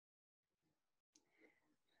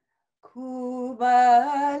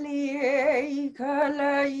Kubalie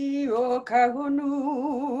kalai o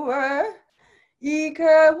kahonua, I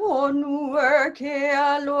ka honua ke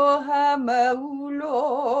aloha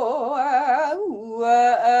mauloa,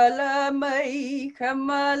 ua ala mai ka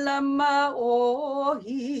malama o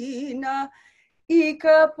hina, I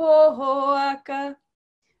ka poho aka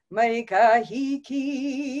mai ka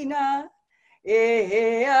hikina.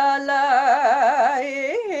 E ala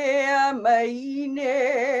mai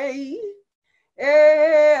nei,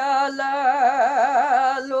 e ala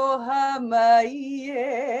aloha mai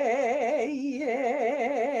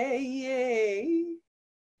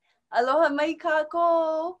Aloha mai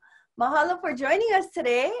kako. Mahalo for joining us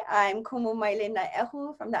today. I'm Kumu Mailena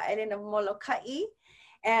Ehu from the island of Molokai.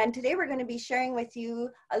 And today we're going to be sharing with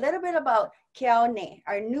you a little bit about Ao Nei,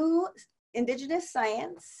 our new Indigenous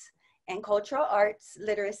Science and Cultural Arts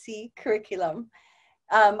Literacy curriculum.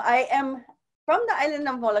 I am from the island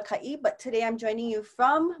of Molokai, but today I'm joining you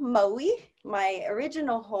from Maui, my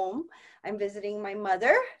original home. I'm visiting my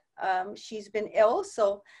mother. She's been ill,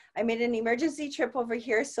 so I made an emergency trip over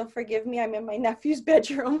here, so forgive me, I'm in my nephew's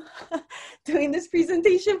bedroom doing this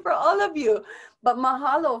presentation for all of you. But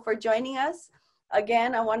mahalo for joining us.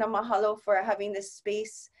 Again, I want to mahalo for having this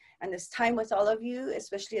space and this time with all of you,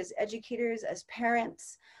 especially as educators, as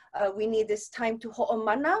parents. We need this time to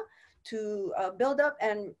ho'omana, to build up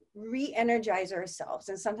and re-energize ourselves.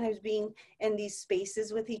 And sometimes being in these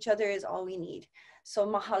spaces with each other is all we need. So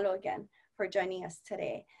mahalo again for joining us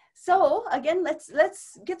today. So again,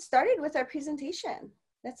 let's get started with our presentation.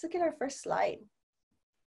 Let's look at our first slide.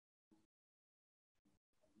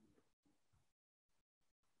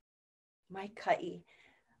 My ka'i.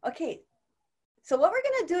 Okay, so what we're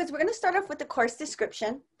gonna do is we're gonna start off with the course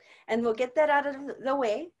description, and we'll get that out of the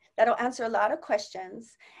way. That'll answer a lot of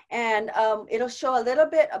questions, and it'll show a little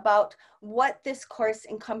bit about what this course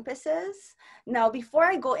encompasses. Now, before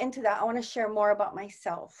I go into that, I wanna share more about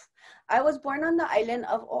myself. I was born on the island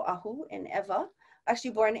of Oahu in Ewa,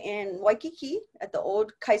 actually born in Waikiki at the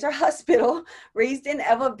old Kaiser Hospital, raised in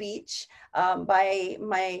Ewa Beach by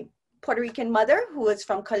my Puerto Rican mother, who was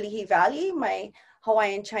from Kalihi Valley, my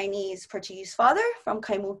Hawaiian Chinese Portuguese father from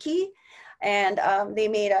Kaimuki, and they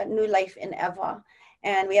made a new life in Ewa.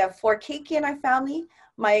 And we have 4 keiki in our family.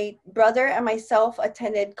 My brother and myself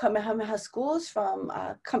attended Kamehameha schools from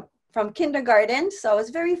kindergarten, so I was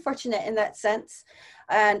very fortunate in that sense.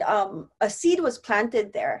 And a seed was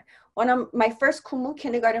planted there. One of my first kumu,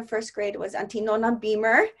 kindergarten, first grade, was Auntie Nona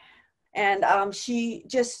Beamer, and she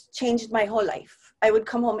just changed my whole life. I would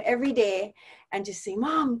come home every day and just say,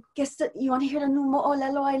 Mom, guess that you want to hear the new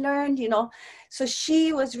mo'olelo I learned, you know? So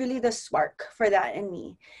she was really the spark for that in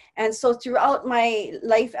me. And so throughout my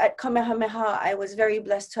life at Kamehameha, I was very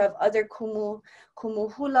blessed to have other kumu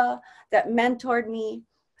hula that mentored me.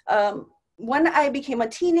 When I became a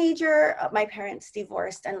teenager, my parents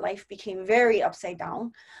divorced and life became very upside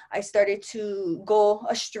down. I started to go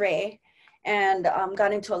astray and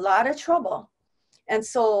got into a lot of trouble. And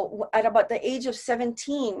so at about the age of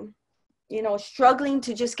 17, you know, struggling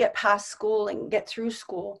to just get past school and get through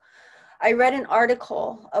school, I read an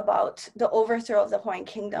article about the overthrow of the Hawaiian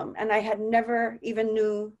Kingdom, and I had never even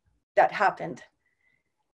knew that happened.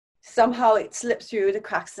 Somehow it slipped through the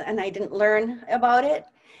cracks and I didn't learn about it,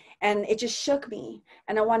 and it just shook me,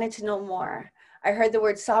 and I wanted to know more. I heard the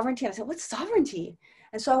word sovereignty, and I said, what's sovereignty?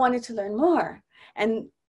 And so I wanted to learn more. And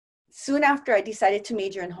soon after, I decided to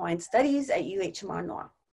major in Hawaiian Studies at UH Manoa.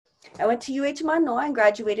 I went to UH Manoa and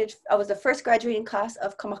graduated. I was the first graduating class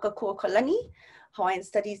of Kamakakua Hawaiian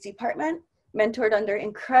Studies Department, mentored under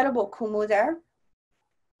incredible kumu there.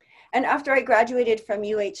 And after I graduated from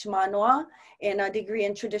UH Manoa in a degree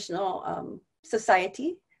in traditional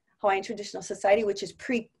society, Hawaiian Traditional Society, which is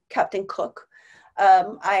pre-Captain Cook,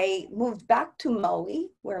 I moved back to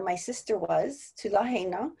Maui, where my sister was, to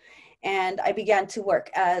Lahaina, and I began to work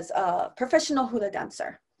as a professional hula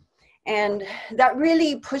dancer. And that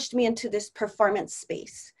really pushed me into this performance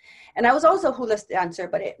space. And I was also a hula dancer,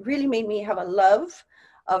 but it really made me have a love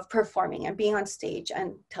of performing and being on stage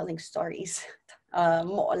and telling stories,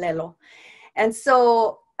 mo'olelo. And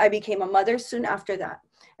so I became a mother soon after that.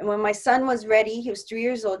 And when my son was ready, he was 3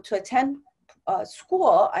 years old, to attend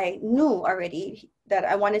school, I knew already that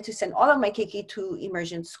I wanted to send all of my keiki to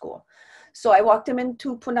immersion school. So I walked him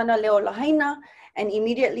into Punana Leo Lahaina, and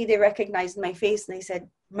immediately they recognized my face and they said,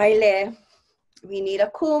 Maile, we need a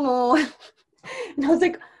kumu. And I was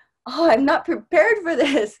like, oh, I'm not prepared for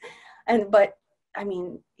this. But I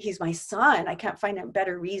mean, he's my son. I can't find a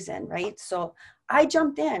better reason, right? So I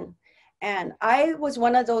jumped in, and I was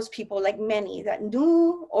one of those people, like many, that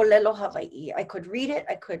knew Olelo Hawaii. I could read it.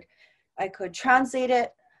 I could translate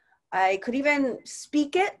it. I could even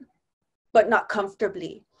speak it, but not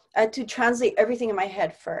comfortably. I had to translate everything in my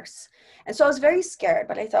head first. And so I was very scared,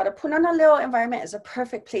 but I thought a Punana environment is a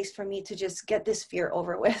perfect place for me to just get this fear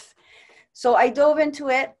over with. So I dove into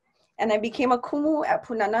it, and I became a kumu at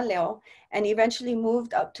Punana Leo, and eventually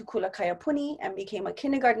moved up to Kulakayapuni and became a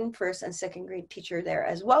kindergarten, first and second grade teacher there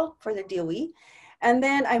as well for the DOE. And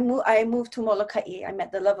then I moved to Molokai. I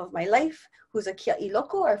met the love of my life, who's a kia'i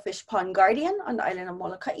loko, or fish pond guardian on the island of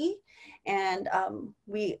Molokai. And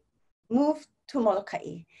we moved to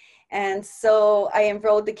Molokai. And so I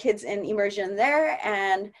enrolled the kids in immersion there,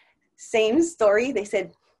 and same story. They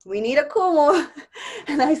said, we need a kumu.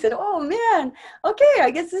 And I said, oh man, okay, I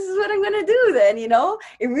guess this is what I'm gonna do then, you know?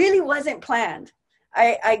 It really wasn't planned.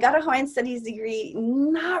 I got a Hawaiian Studies degree,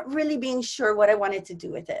 not really being sure what I wanted to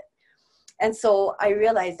do with it. And so I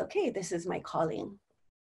realized, okay, this is my calling.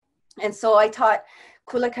 And so I taught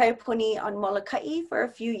Kulakayapuni on Molokai for a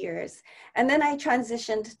few years. And then I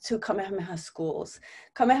transitioned to Kamehameha Schools.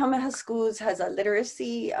 Kamehameha Schools has a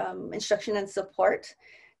literacy, instruction and support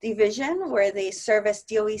division where they service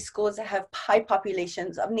DOE schools that have high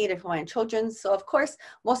populations of Native Hawaiian children. So of course,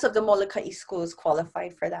 most of the Molokai schools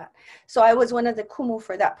qualified for that. So I was one of the kumu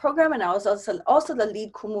for that program, and I was also the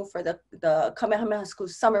lead kumu for the Kamehameha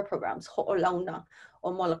Schools summer programs, Ho'olauna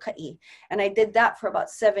or Molokai. And I did that for about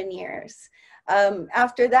 7 years.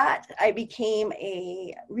 After that, I became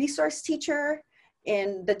a resource teacher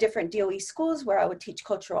in the different DOE schools where I would teach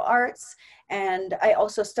cultural arts. And I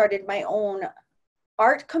also started my own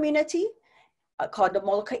art community called the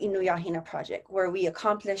Molokai Inuyahina Project, where we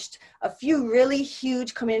accomplished a few really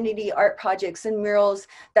huge community art projects and murals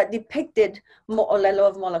that depicted Mo'olelo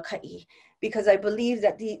of Molokai, because I believe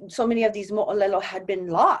that so many of these Mo'olelo had been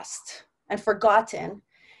lost and forgotten.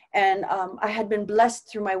 And I had been blessed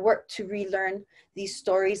through my work to relearn these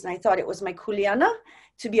stories. And I thought it was my kuleana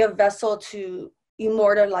to be a vessel to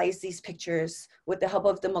immortalize these pictures with the help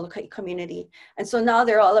of the Molokai community. And so now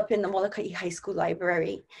they're all up in the Molokai High School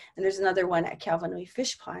library. And there's another one at Kavanui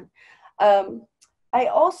Fish Pond. I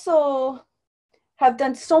also have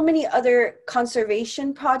done so many other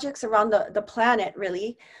conservation projects around the planet,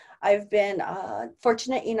 really. I've been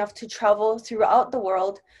fortunate enough to travel throughout the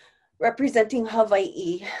world representing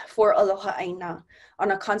Hawaii for Aloha Aina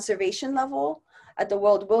on a conservation level at the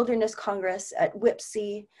World Wilderness Congress at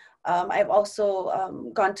WIPSI. I've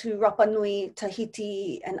also gone to Rapa Nui,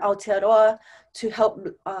 Tahiti, and Aotearoa to help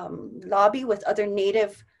lobby with other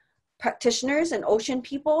Native practitioners and ocean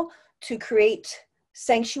people to create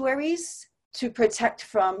sanctuaries to protect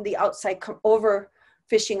from the outside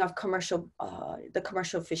overfishing of the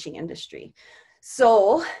commercial fishing industry.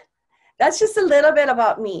 So that's just a little bit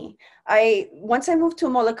about me. Once I moved to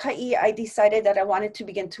Molokai, I decided that I wanted to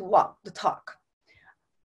begin to walk the talk.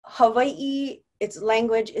 Hawaii, its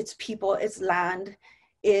language, its people, its land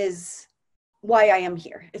is why I am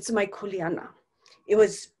here. It's my kuleana.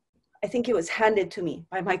 I think it was handed to me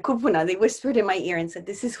by my kupuna. They whispered in my ear and said,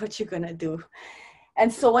 this is what you're gonna do.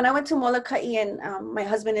 And so when I went to Molokai, and my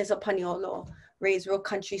husband is a Paniolo, raised real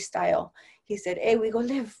country style, he said, hey, we go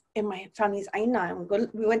live in my family's aina. And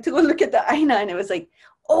we went to go look at the aina, and it was like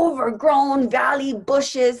overgrown valley,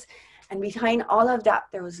 bushes. And behind all of that,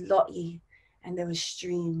 there was lo'i and there was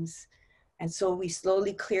streams. And so we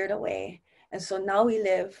slowly cleared away. And so now we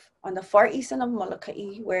live on the far east end of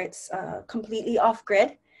Molokai, where it's completely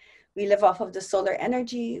off-grid. We live off of the solar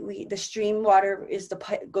energy. The stream water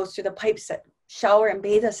goes through the pipes that shower and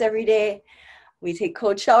bathe us every day. We take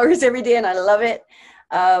cold showers every day, and I love it.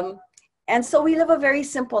 And so we live a very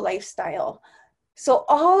simple lifestyle. So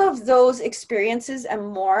all of those experiences and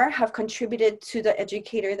more have contributed to the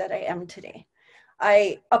educator that I am today.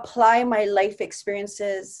 I apply my life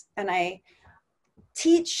experiences and I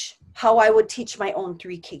teach how I would teach my own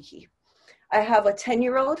 3 keiki. I have a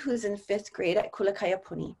 10-year-old who's in 5th grade at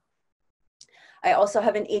Kulakayapuni. I also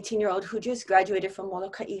have an 18-year-old who just graduated from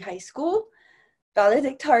Molokai High School,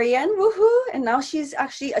 valedictorian, woohoo, and now she's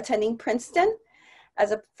actually attending Princeton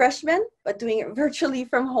as a freshman, but doing it virtually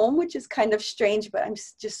from home, which is kind of strange, but I'm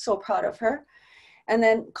just so proud of her. And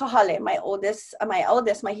then Kahale, my eldest,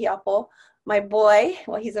 my hiapo, my boy,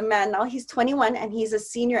 well, he's a man now, he's 21, and he's a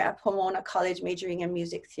senior at Pomona College majoring in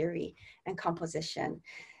music theory and composition.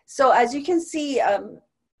 So as you can see,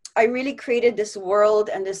 I really created this world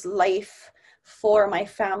and this life for my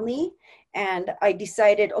family. And I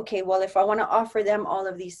decided, okay, well, if I want to offer them all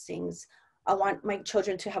of these things, I want my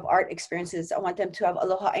children to have art experiences. I want them to have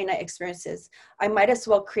Aloha Aina experiences. I might as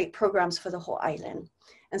well create programs for the whole island.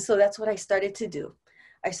 And so that's what I started to do.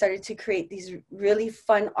 I started to create these really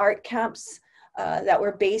fun art camps that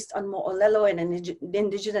were based on mo'olelo and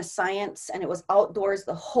indigenous science, and it was outdoors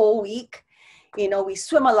the whole week. You know, we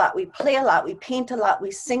swim a lot, we play a lot, we paint a lot,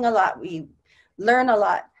 we sing a lot, we learn a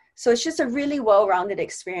lot. So it's just a really well-rounded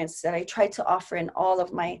experience that I try to offer in all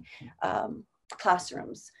of my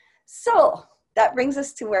classrooms. So that brings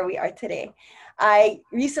us to where we are today. I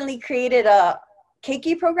recently created a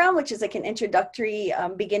keiki program, which is like an introductory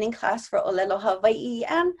beginning class for Olelo Hawaii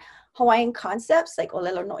and Hawaiian concepts like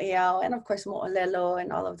Olelo No'eau and of course Mo'olelo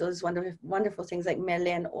and all of those wonderful, wonderful things like mele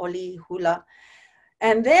and oli, hula.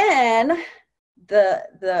 And then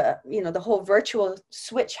the whole virtual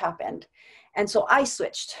switch happened. And so I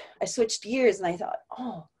switched gears and I thought,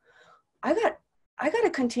 oh, I got to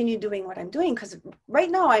continue doing what I'm doing, because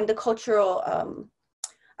right now I'm the cultural,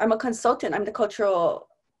 I'm a consultant. I'm the cultural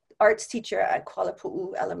arts teacher at Kuala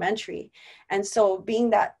Pu'u Elementary. And so being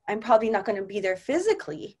that I'm probably not going to be there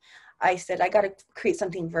physically, I said, I got to create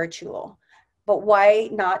something virtual. But why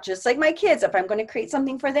not just like my kids? If I'm going to create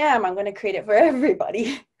something for them, I'm going to create it for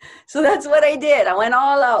everybody. So that's what I did. I went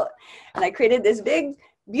all out and I created this big,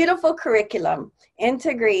 beautiful curriculum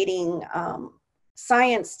integrating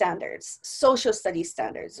science standards, social studies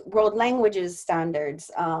standards, world languages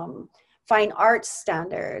standards, fine arts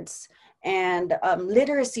standards, and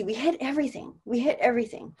literacy. We hit everything. We hit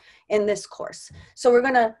everything in this course. So we're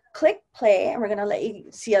going to click play and we're going to let you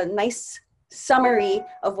see a nice summary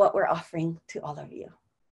of what we're offering to all of you.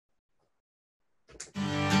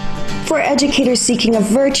 For educators seeking a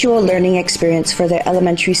virtual learning experience for their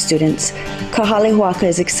elementary students, Kahalehuaka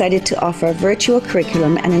is excited to offer a virtual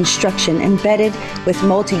curriculum and instruction embedded with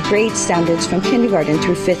multi-grade standards from kindergarten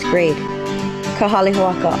through 5th grade.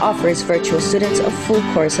 Kahalehuaka offers virtual students a full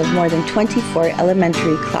course of more than 24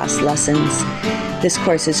 elementary class lessons. This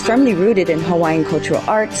course is firmly rooted in Hawaiian cultural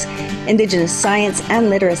arts, indigenous science, and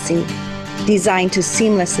literacy, designed to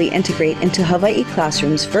seamlessly integrate into Hawaii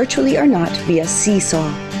classrooms, virtually or not, via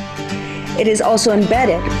Seesaw. It is also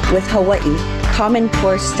embedded with Hawaii Common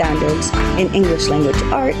Core standards in English language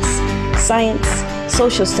arts, science,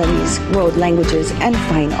 social studies, world languages, and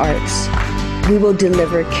fine arts. We will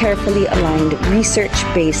deliver carefully aligned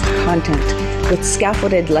research-based content with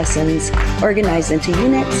scaffolded lessons organized into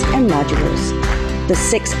units and modules. The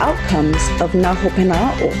 6 outcomes of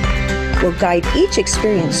Nahopena'o will guide each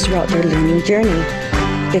experience throughout their learning journey.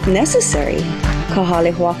 If necessary,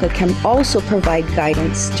 Kahalehuaka can also provide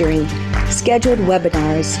guidance during scheduled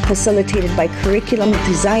webinars facilitated by curriculum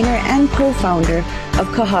designer and co-founder of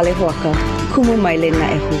Kahalehuaka, Kumumaile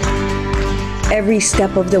Na'ehu. Every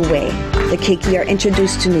step of the way, the keiki are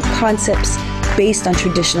introduced to new concepts based on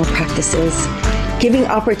traditional practices, giving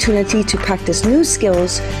opportunity to practice new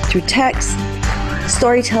skills through text,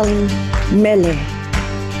 storytelling, mele,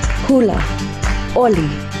 hula, oli,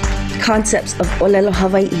 concepts of Olelo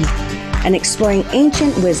Hawaii, and exploring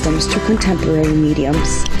ancient wisdoms through contemporary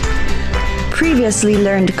mediums. Previously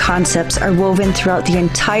learned concepts are woven throughout the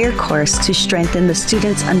entire course to strengthen the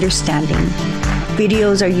students' understanding.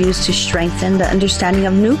 Videos are used to strengthen the understanding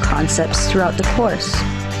of new concepts throughout the course.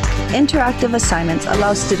 Interactive assignments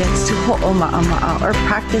allow students to ho'oma'ama'a or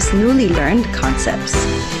practice newly learned concepts.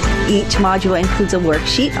 Each module includes a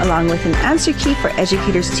worksheet along with an answer key for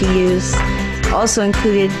educators to use. Also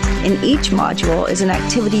included in each module is an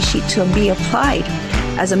activity sheet to be applied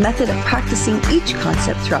as a method of practicing each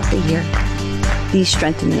concept throughout the year. These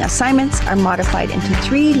strengthening assignments are modified into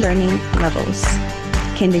 3 learning levels: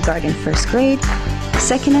 kindergarten 1st grade,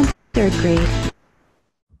 2nd and 3rd grade,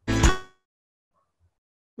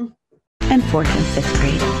 and 4th and 5th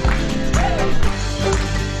grade.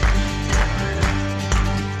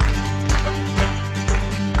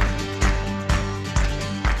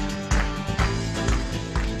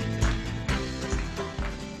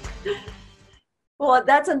 Well,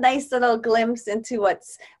 that's a nice little glimpse into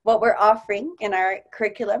what we're offering in our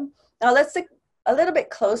curriculum. Now let's look a little bit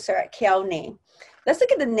closer at Ao Nei. Let's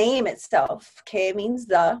look at the name itself. Ke means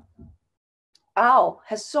the. Ao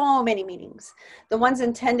has so many meanings. The ones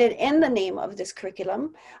intended in the name of this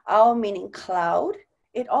curriculum, Ao meaning cloud.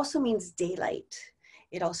 It also means daylight.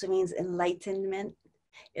 It also means enlightenment.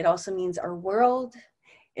 It also means our world.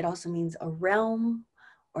 It also means a realm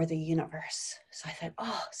or the universe. So I thought,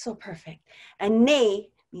 oh, so perfect. And Nei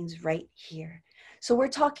means right here. So we're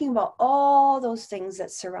talking about all those things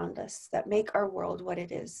that surround us, that make our world what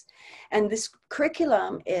it is. And this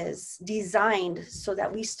curriculum is designed so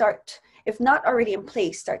that we start, if not already in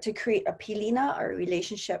place, start to create a pilina, or a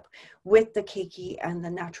relationship with the keiki and the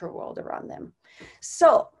natural world around them.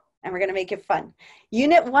 So, and we're gonna make it fun.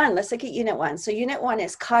 Unit 1, let's look at Unit 1. So Unit 1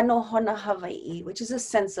 is Kanohona Hawaii, which is a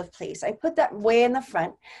sense of place. I put that way in the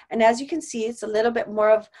front. And as you can see, it's a little bit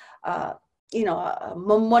more of you know, a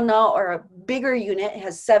momona or a bigger unit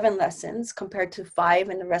has 7 lessons compared to 5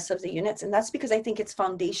 in the rest of the units. And that's because I think it's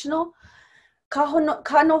foundational. Ka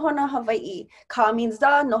nohona Hawaii. Ka means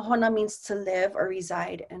da, nohona means to live or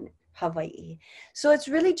reside in Hawaii. So it's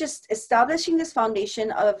really just establishing this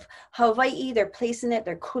foundation of Hawaii, their place in it,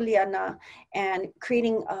 their kuleana, and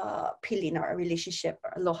creating a pilina, a relationship,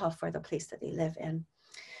 or aloha for the place that they live in.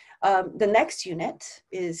 The next unit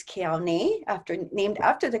is Ao Nei, named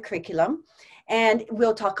after the curriculum. And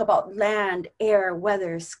we'll talk about land, air,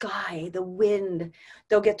 weather, sky, the wind.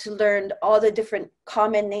 They'll get to learn all the different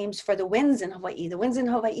common names for the winds in Hawaii. The winds in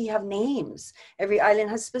Hawaii have names. Every island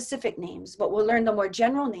has specific names, but we'll learn the more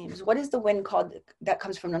general names. What is the wind called that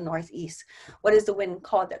comes from the northeast? What is the wind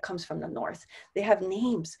called that comes from the north? They have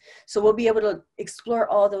names. So we'll be able to explore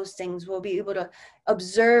all those things. We'll be able to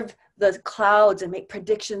observe the clouds and make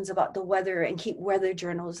predictions about the weather and keep weather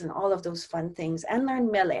journals and all of those fun things, and learn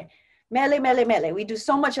mele. Mele. We do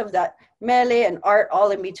so much of that mele and art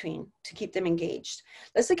all in between to keep them engaged.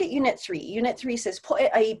 Let's look at unit 3. Unit 3 says poe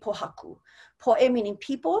ai pohaku. Poe meaning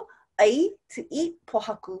people, ai to eat,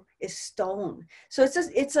 pohaku is stone. So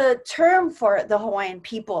it's a term for the Hawaiian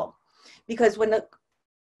people, because when the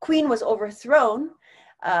queen was overthrown,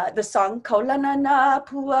 the song Kaulana na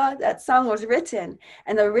Pua, that song was written,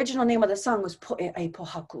 and the original name of the song was Poe ai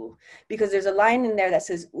Pohaku, because there's a line in there that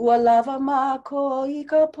says Ua lava mako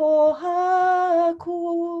ika pohaku.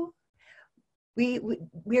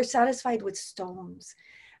 We are satisfied with stones.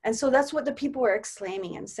 And so that's what the people were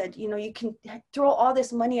exclaiming and said, you know, you can throw all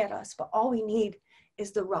this money at us, but all we need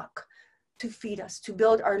is the rock to feed us, to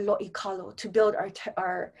build our lo'ikalo, to build our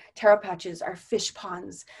taro patches, our fish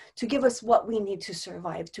ponds, to give us what we need to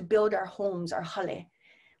survive, to build our homes, our hale.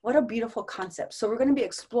 What a beautiful concept. So we're going to be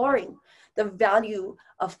exploring the value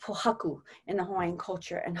of pohaku in the Hawaiian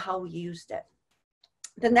culture and how we used it.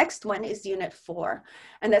 The next one is unit 4,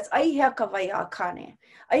 and that's Aihea Kawaya Kane.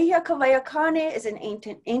 Aihea Kawaya Kane is an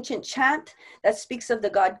ancient chant that speaks of the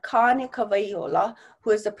god Kane Kawaiola, who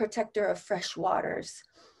is the protector of fresh waters.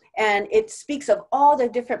 And it speaks of all the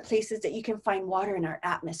different places that you can find water in our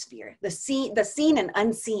atmosphere, the seen and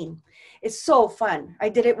unseen. It's so fun. I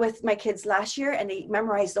did it with my kids last year, and they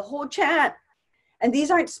memorized the whole chant. And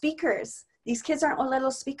these aren't speakers. These kids aren't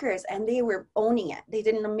little speakers, and they were owning it. They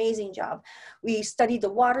did an amazing job. We studied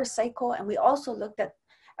the water cycle, and we also looked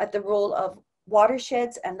at the role of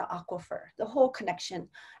watersheds and the aquifer, the whole connection,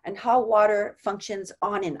 and how water functions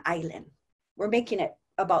on an island. We're making it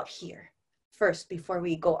about here first before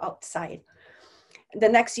we go outside. The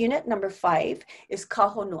next unit, number 5, is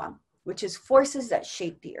Kahonua, which is forces that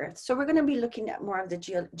shape the earth. So we're going to be looking at more of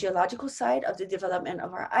the geological side of the development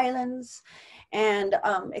of our islands, and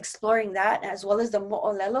exploring that, as well as the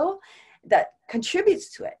mo'olelo that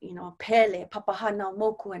contributes to it, you know, pele, papahana,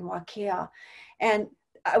 moku, and wakea. And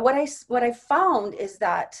what I found is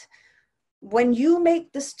that when you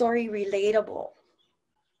make the story relatable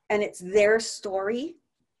and it's their story,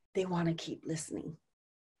 they want to keep listening.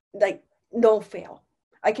 Like, no fail.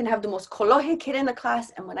 I can have the most kolohe kid in the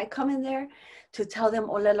class, and when I come in there to tell them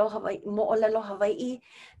mo'olelo Hawaii,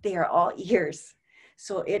 they are all ears.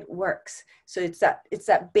 So it works. So it's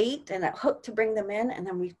that bait and that hook to bring them in, and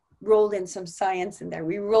then we roll in some science in there.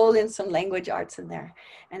 We roll in some language arts in there,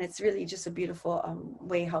 and it's really just a beautiful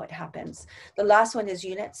way how it happens. The last one is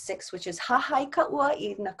unit 6, which is Hahai Ka'ua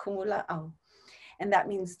I na Kumula Au, and that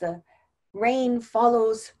means the rain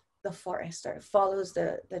follows the forest, or it follows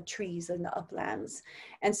the trees and the uplands.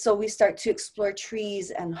 And so we start to explore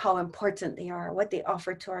trees and how important they are, what they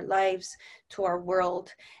offer to our lives, to our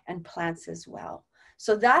world, and plants as well.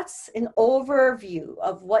 So that's an overview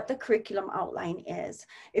of what the curriculum outline is.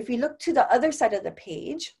 If you look to the other side of the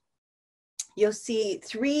page, you'll see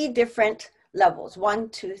 3 different levels, 1,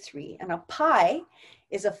 2, 3, and a pi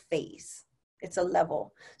is a phase. It's a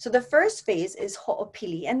level. So the first phase is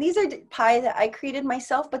ho'opili. And these are pi that I created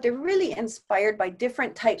myself, but they're really inspired by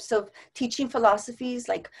different types of teaching philosophies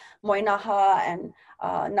like Moinaha and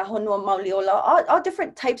Nahonua Mauliola, all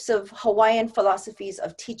different types of Hawaiian philosophies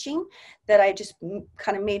of teaching that I just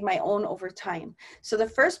kind of made my own over time. So the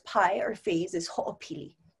first pi or phase is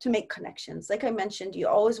ho'opili, to make connections. Like I mentioned, you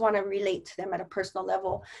always want to relate to them at a personal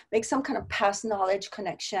level, make some kind of past knowledge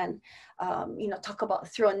connection, you know, talk about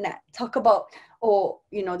throw a net, talk about, oh,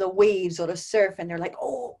 you know, the waves or the surf, and they're like,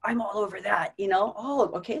 oh, I'm all over that, you know, oh,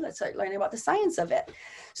 okay, let's start learning about the science of it.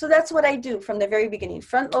 So that's what I do from the very beginning,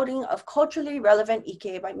 front loading of culturally relevant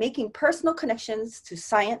ike by making personal connections to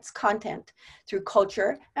science content through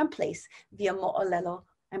culture and place via mo'olelo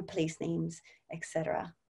and place names,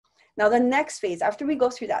 etc. Now the next phase, after we go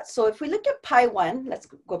through that, so if we look at pi 1, let's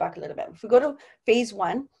go back a little bit. If we go to phase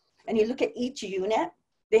 1, and you look at each unit,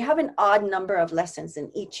 they have an odd number of lessons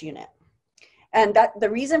in each unit. And that the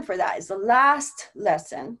reason for that is the last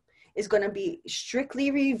lesson is going to be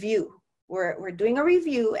strictly review. We're doing a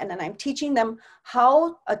review, and then I'm teaching them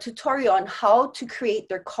a tutorial on how to create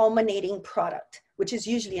their culminating product, which is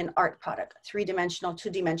usually an art product, 3-dimensional,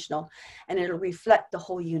 2-dimensional, and it'll reflect the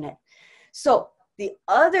whole unit. So the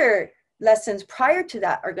other lessons prior to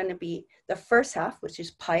that are going to be the first half, which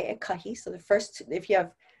is pai e kahi. So the first, if you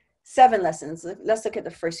have 7 lessons, let's look at the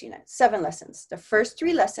first unit, 7 lessons. The first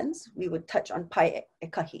 3 lessons, we would touch on pai e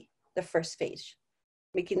kahi, the first phase,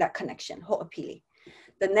 making that connection, ho'opili.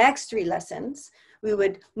 The next 3 lessons, we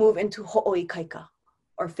would move into ho'oikaika,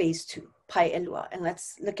 or phase 2, pai elua. And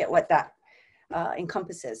let's look at what that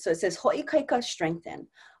encompasses. So it says ho'oikaika, strengthen.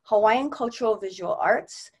 Hawaiian cultural visual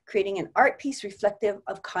arts, creating an art piece reflective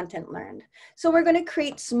of content learned. So we're going to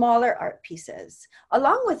create smaller art pieces,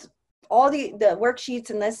 along with all the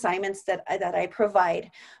worksheets and the assignments that I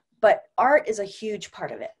provide. But art is a huge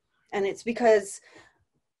part of it. And it's because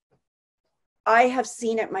I have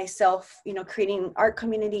seen it myself, you know, creating art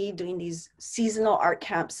community, doing these seasonal art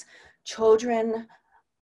camps. Children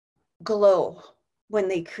glow when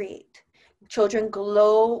they create. Children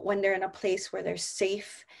glow when they're in a place where they're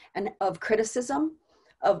safe and of criticism,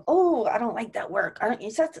 of, oh, I don't like that work.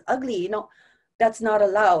 That's ugly. You know, that's not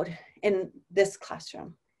allowed in this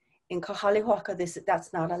classroom. In Kahalehoaka,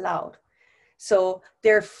 that's not allowed. So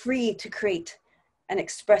they're free to create and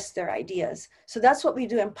express their ideas. So that's what we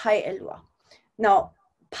do in Pai Elua. Now,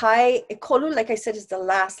 Pai Ekolu, like I said, is the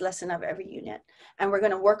last lesson of every unit. And we're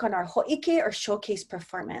going to work on our ho'ike, or showcase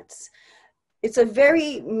performance. It's a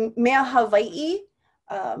very mea Hawaii,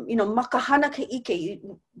 you know, makahana ke'ike.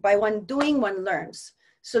 By one doing, one learns.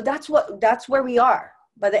 So that's where we are.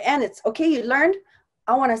 By the end, it's, okay, you learned.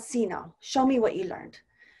 I want to see now. Show me what you learned.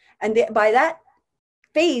 And by that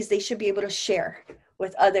phase, they should be able to share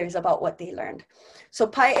with others about what they learned. So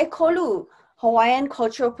Pai Ekolu, Hawaiian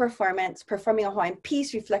cultural performance, performing a Hawaiian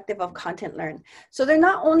piece reflective of content learned. So they're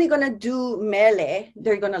not only going to do mele,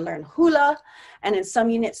 they're going to learn hula, and in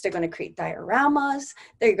some units they're going to create dioramas.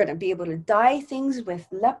 They're going to be able to dye things with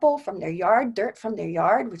lepo from their yard, dirt from their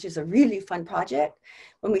yard, which is a really fun project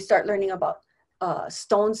when we start learning about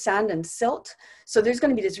stone, sand, and silt. So there's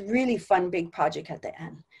going to be this really fun big project at the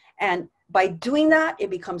end. And by doing that,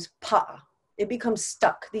 it becomes pa'a. It becomes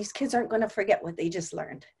stuck. These kids aren't going to forget what they just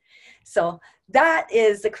learned. So that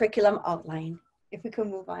is the curriculum outline. If we can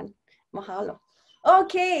move on. Mahalo.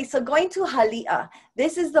 Okay, so going to Hali'a.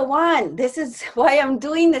 This is the one. This is why I'm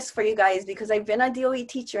doing this for you guys, because I've been a DOE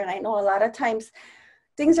teacher, and I know a lot of times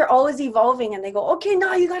things are always evolving, and they go, okay,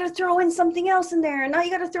 now you got to throw in something else in there. And now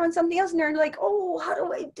you got to throw in something else in there. And like, oh, how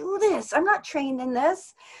do I do this? I'm not trained in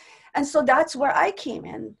this. And so that's where I came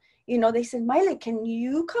in. You know, they said, Maile, can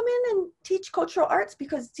you come in and teach cultural arts?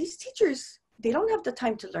 Because these teachers, they don't have the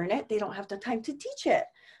time to learn it. They don't have the time to teach it.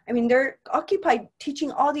 I mean, they're occupied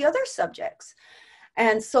teaching all the other subjects.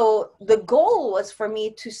 And so the goal was for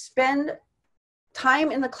me to spend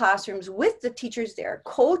time in the classrooms with the teachers there,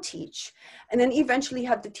 co-teach, and then eventually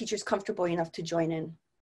have the teachers comfortable enough to join in.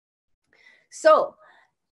 So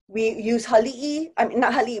we use Hali'i, I mean,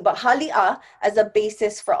 not Hali'i, but Hali'a as a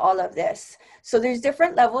basis for all of this. So there's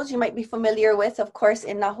different levels you might be familiar with. Of course,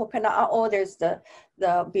 in Naho Pena'a'o, there's the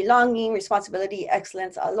belonging, responsibility,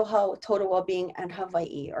 excellence, aloha, total well-being, and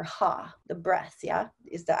Hawaii, or Ha, the breath, yeah,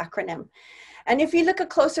 is the acronym. And if you look a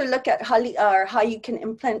closer look at Hali'a, or how you can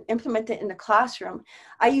implement it in the classroom,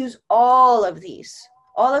 I use all of these.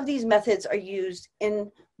 All of these methods are used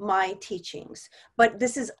in my teachings, but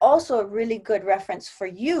this is also a really good reference for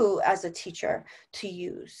you as a teacher to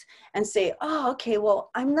use and say, oh, okay, well,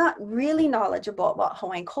 I'm not really knowledgeable about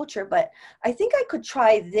Hawaiian culture, but I think I could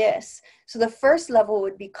try this. So the first level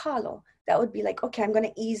would be kalo. That would be like, okay, I'm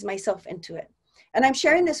going to ease myself into it. And I'm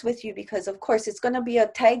sharing this with you because, of course, it's going to be a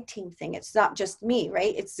tag team thing. It's not just me,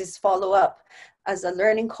 right? It's this follow-up as a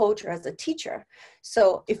learning coach or as a teacher.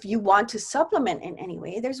 So if you want to supplement in any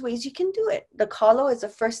way, there's ways you can do it. The kalo is the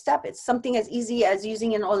first step. It's something as easy as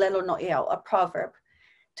using an olelo no eau, a proverb,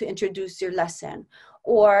 to introduce your lesson.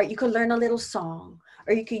 Or you could learn a little song,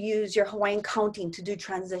 or you could use your Hawaiian counting to do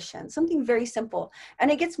transition, something very simple. And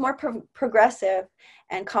it gets more progressive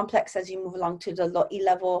and complex as you move along to the lo'i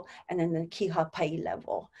level and then the kiha pai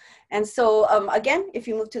level. And so again, if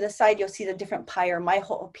you move to the side, you'll see the different pai or my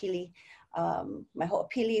ho'opili,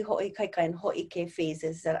 ho'ikaika, and ho'ike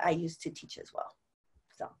phases that I use to teach as well.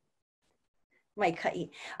 So, mai ka'i.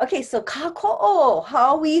 Okay, so ka ko'o,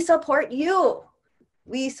 how we support you.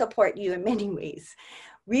 We support you in many ways.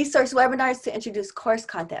 Resource webinars to introduce course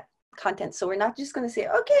content. So we're not just going to say,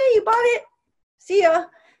 okay, you bought it, see ya.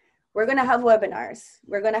 we're going to have webinars.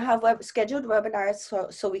 We're going to have scheduled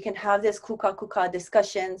webinars so we can have this kuka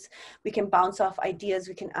discussions. We can bounce off ideas.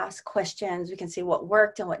 We can ask questions. We can see what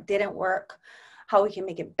worked and what didn't work, how we can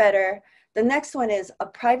make it better. The next one is a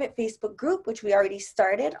private Facebook group, which we already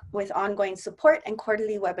started with ongoing support and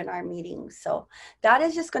quarterly webinar meetings. So that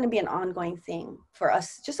is just going to be an ongoing thing for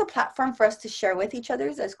us, just a platform for us to share with each other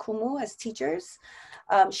as kumu, as teachers,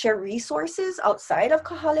 share resources outside of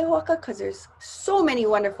Kahale Hoaka, because there's so many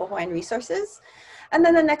wonderful Hawaiian resources. And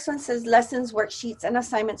then the next one says lessons, worksheets, and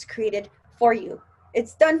assignments created for you.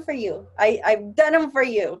 It's done for you. I've done them for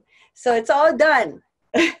you. So it's all done.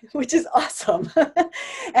 Which is awesome.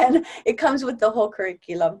 And it comes with the whole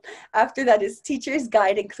curriculum. After that is teacher's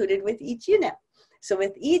guide included with each unit. So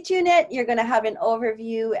with each unit, you're going to have an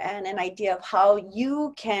overview and an idea of how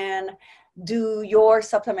you can do your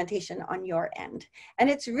supplementation on your end. And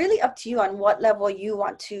it's really up to you on what level you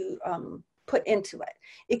want to put into it.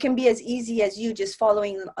 It can be as easy as you just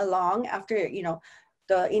following along after, you know,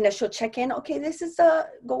 the initial check-in. Okay, this is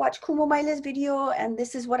go watch Kumu Maile's video, and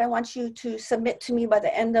this is what I want you to submit to me by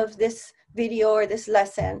the end of this video or this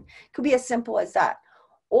lesson. It could be as simple as that.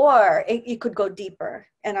 Or it could go deeper,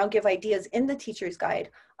 and I'll give ideas in the teacher's guide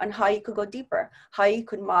on how you could go deeper, how you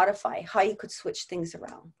could modify, how you could switch things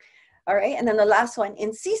around. All right, and then the last one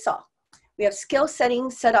in Seesaw, we have skill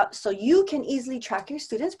settings set up so you can easily track your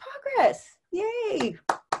students' progress. Yay!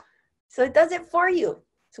 So it does it for you.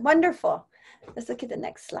 It's wonderful. Let's look at the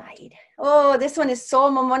next slide. Oh, this one is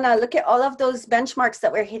so momona. Look at all of those benchmarks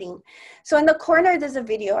that we're hitting. So in the corner, there's a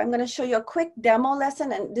video. I'm going to show you a quick demo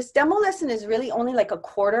lesson. And this demo lesson is really only like a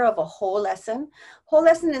quarter of a whole lesson. Whole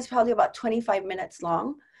lesson is probably about 25 minutes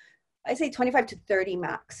long. I say 25 to 30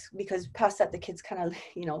 max, because past that, the kids kind of,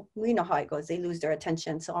 you know, we know how it goes. They lose their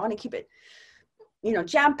attention. So I want to keep it, you know,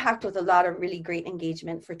 jam-packed with a lot of really great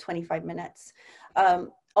engagement for 25 minutes.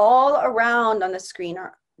 All around on the screen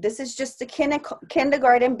are, this is just the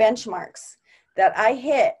kindergarten benchmarks that I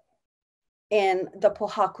hit in the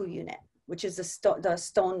Pohaku unit, which is the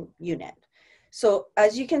stone unit. So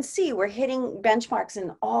as you can see, we're hitting benchmarks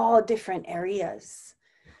in all different areas.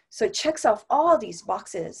 So it checks off all these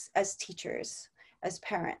boxes as teachers, as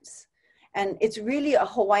parents. And it's really a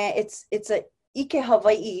Hawaiian, it's a Ike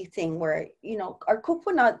Hawaii thing where, you know, our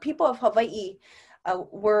kupuna, people of Hawaii,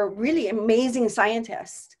 were really amazing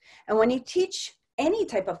scientists. And when you teach any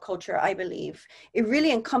type of culture, I believe, it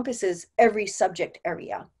really encompasses every subject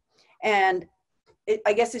area. And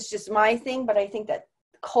I guess it's just my thing, but I think that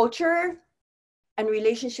culture and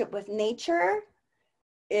relationship with nature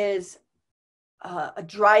is a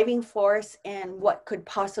driving force in what could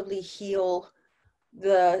possibly heal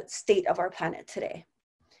the state of our planet today.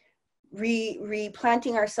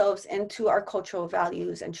 Replanting ourselves into our cultural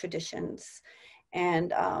values and traditions,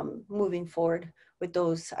 and moving forward with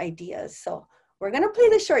those ideas. So we're going to play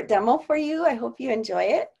the short demo for you. I hope you enjoy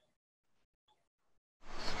it.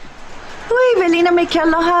 Hui, Velina me kia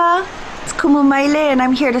aloha. It's Kumu Maile, and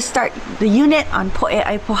I'm here to start the unit on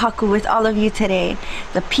Po'e'ai Pohaku with all of you today,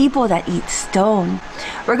 the people that eat stone.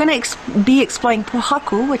 We're going to be exploring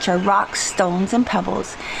Pohaku, which are rocks, stones, and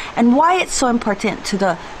pebbles, and why it's so important to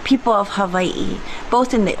the people of Hawaii,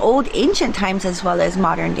 both in the old ancient times as well as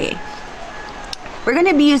modern day. We're going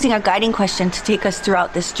to be using a guiding question to take us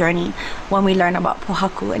throughout this journey when we learn about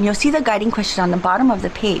Pohaku, and you'll see the guiding question on the bottom of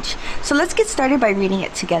the page. So let's get started by reading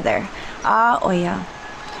it together. Oia.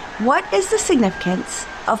 What is the significance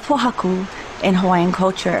of Pohaku in Hawaiian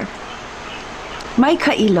culture? Mai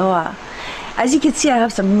ka'iloa. As you can see, I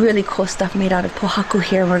have some really cool stuff made out of Pohaku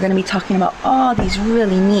here. We're going to be talking about all these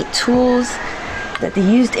really neat tools that they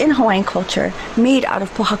used in Hawaiian culture made out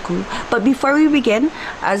of Pohaku. But before we begin,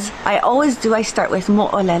 as I always do, I start with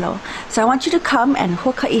mo'olelo. So I want you to come and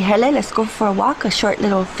ho'ka'ihele. Let's go for a walk, a short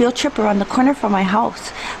little field trip around the corner from my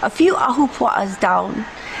house, a few ahu pua'as down.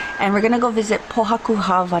 And we're going to go visit Pohaku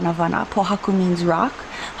Havanavana. Pohaku means rock.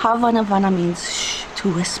 Havanavana means shh,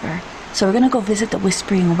 to whisper. So we're going to go visit the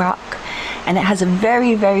Whispering Rock. And it has a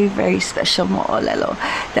very, very, very special mo'olelo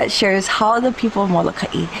that shares how the people of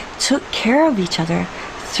Moloka'i took care of each other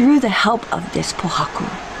through the help of this Pohaku.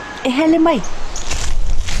 Ehele mai.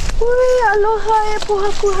 Ui, aloha e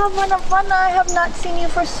Pohaku Havanavana. I have not seen you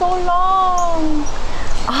for so long.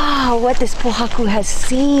 Ah, what this Pohaku has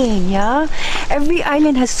seen, yeah? Every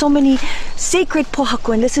island has so many sacred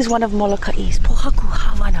Pohaku, and this is one of Moloka'i's, Pohaku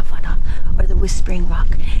Havanavana, or the Whispering Rock.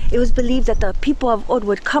 It was believed that the people of Od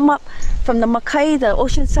would come up from the Makai, the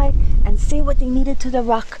ocean side, and say what they needed to the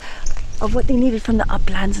rock of what they needed from the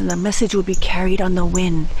uplands, and the message would be carried on the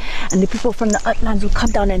wind. And the people from the uplands would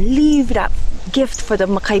come down and leave that gift for the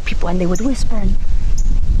Makai people, and they would whisper and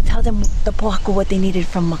tell them, the pohaku, what they needed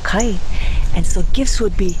from Makai. And so gifts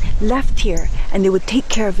would be left here, and they would take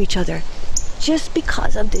care of each other. Just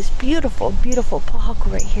because of this beautiful, beautiful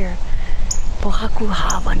pohaku right here. Pohaku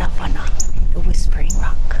Havanavana, the Whispering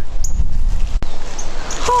Rock.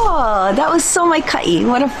 Oh, that was so maikai.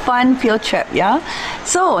 What a fun field trip, yeah?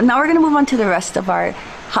 So now we're going to move on to the rest of our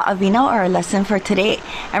ha'awina, or our lesson for today.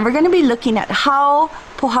 And we're going to be looking at how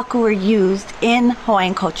pohaku were used in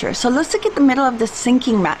Hawaiian culture. So let's look at the middle of the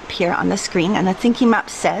thinking map here on the screen. And the thinking map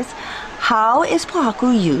says, how is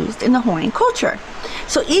pohaku used in the Hawaiian culture?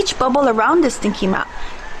 So each bubble around this thinking map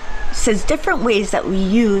says different ways that we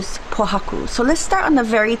use pohaku. So let's start on the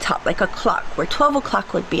very top, like a clock, where 12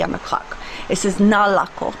 o'clock would be on the clock. It says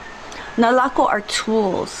nalako. Nalako are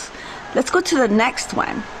tools. Let's go to the next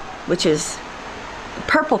one, which is the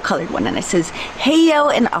purple colored one, and it says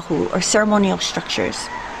heiau and ahu, or ceremonial structures.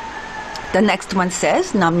 The next one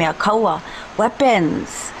says na mea kaua,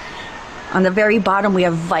 weapons. On the very bottom we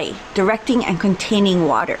have vai, directing and containing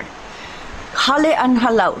water. Hale an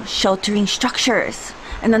halau, sheltering structures.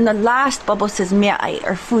 And then the last bubble says mea'ai,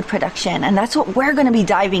 or food production, and that's what we're going to be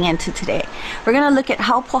diving into today. We're going to look at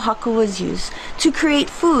how pohaku was used to create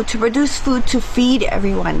food, to produce food to feed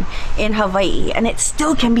everyone in Hawaii, and it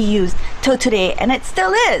still can be used till today, and it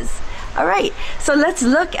still is. All right, so let's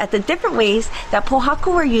look at the different ways that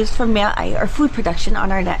pohaku were used for mea'ai, or food production,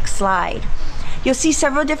 on our next slide. You'll see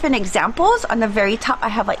several different examples. On the very top, I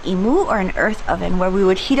have an imu, or an earth oven, where we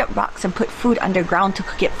would heat up rocks and put food underground to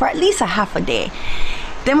cook it for at least a half a day.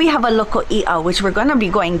 Then we have a loko'i'a, which we're going to be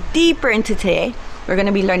going deeper into today. We're going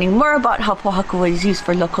to be learning more about how pohaku was used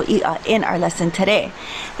for loko'i'a in our lesson today.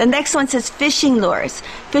 The next one says fishing lures.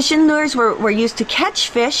 Fishing lures were used to catch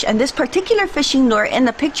fish, and this particular fishing lure in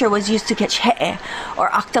the picture was used to catch he'e,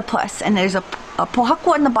 or octopus, and there's a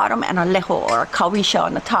pohaku on the bottom and a leho, or a kauri shell,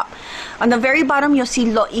 on the top. On the very bottom, you'll see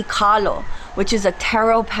lo'ikalo, which is a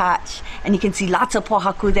taro patch, and you can see lots of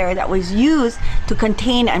pohaku there that was used to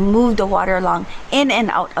contain and move the water along in and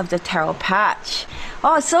out of the taro patch.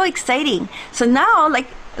 Oh, so exciting. So now,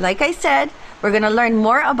 like I said, we're going to learn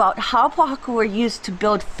more about how pohaku were used to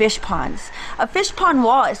build fish ponds. A fish pond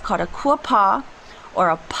wall is called a kuapa, or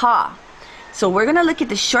a pa. So we're going to look at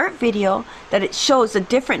the short video that it shows the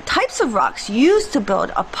different types of rocks used to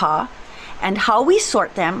build a pa, and how we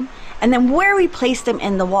sort them, and then where we place them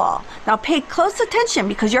in the wall. Now pay close attention,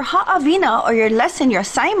 because your ha'awina, or your lesson, your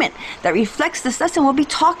assignment that reflects this lesson, will be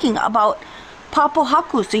talking about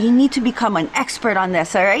pohaku, so you need to become an expert on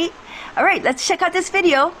this, all right? All right, let's check out this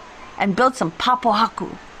video and build some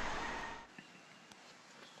pohaku.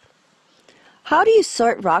 How do you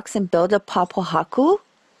sort rocks and build a pohaku?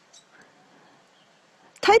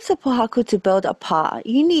 Types of pohaku to build a pa.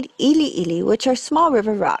 You need ili, which are small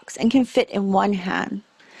river rocks and can fit in one hand.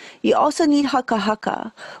 You also need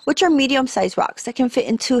haka, which are medium-sized rocks that can fit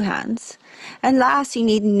in two hands. And last, you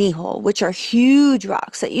need niho, which are huge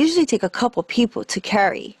rocks that usually take a couple people to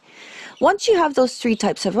carry. Once you have those three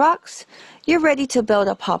types of rocks, you're ready to build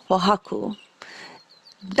a pohaku.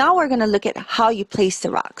 Now we're going to look at how you place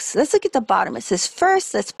the rocks. Let's look at the bottom. It says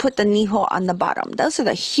first, let's put the niho on the bottom. Those are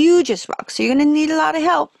the hugest rocks, so you're going to need a lot of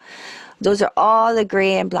help. Those are all the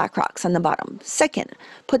gray and black rocks on the bottom. Second,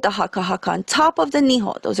 put the haka on top of the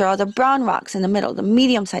niho. Those are all the brown rocks in the middle, the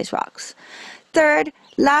medium-sized rocks. Third,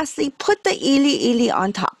 lastly, put the ili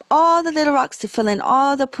on top. All the little rocks to fill in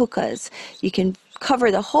all the pukas. You can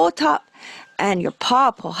cover the whole top, and your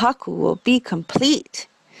pohaku will be complete.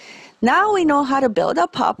 Now we know how to build a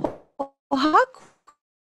pohaku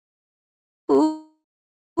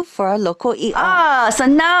for a loko'i'a. So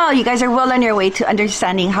now you guys are well on your way to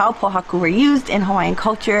understanding how pohaku were used in Hawaiian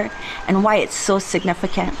culture and why it's so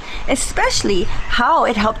significant, especially how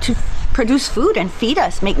it helped to produce food and feed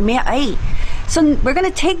us, make mea'ai. So we're going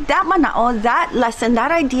to take that mana'o, that lesson, that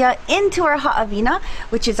idea into our ha'awina,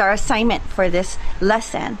 which is our assignment for this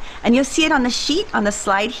lesson. And you'll see it on the sheet, on the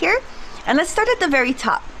slide here. And let's start at the very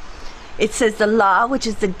top. It says the la, which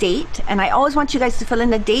is the date, and I always want you guys to fill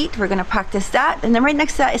in the date. We're going to practice that. And then right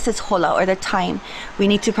next to that, it says hola, or the time. We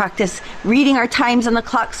need to practice reading our times on the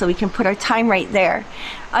clock so we can put our time right there.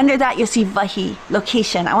 Under that, you'll see vahi,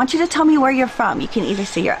 location. I want you to tell me where you're from. You can either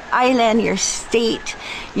say your island, your state,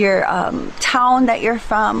 your town that you're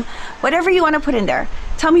from, whatever you want to put in there.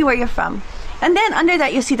 Tell me where you're from. And then under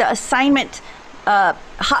that, you'll see the assignment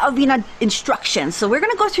ha'awina instructions. So we're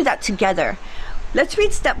going to go through that together. Let's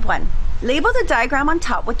read step 1. Label the diagram on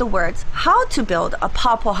top with the words, how to build a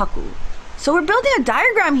pohaku. So we're building a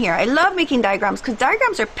diagram here. I love making diagrams because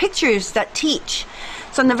diagrams are pictures that teach.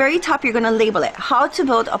 So on the very top, you're going to label it, how to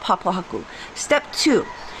build a pohaku. Step 2,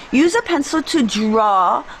 use a pencil to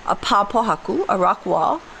draw a pohaku, a rock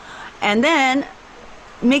wall, And then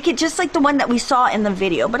make it just like the one that we saw in the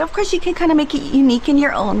video. But of course you can kind of make it unique in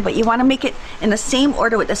your own, but you want to make it in the same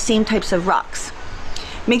order with the same types of rocks.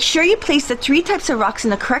 Make sure you place the 3 types of rocks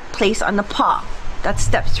in the correct place on the paw. That's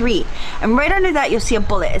step 3. And right under that you'll see a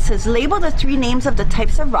bullet. It says label the 3 names of the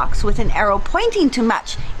types of rocks with an arrow pointing to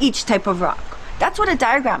match each type of rock. That's what a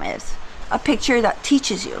diagram is. A picture that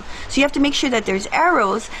teaches you. So you have to make sure that there's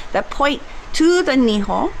arrows that point to the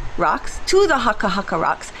Niho rocks, to the Haka Haka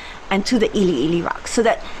rocks, and to the Ili Ili rocks, so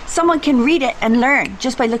that someone can read it and learn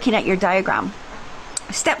just by looking at your diagram.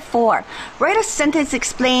 Step 4, write a sentence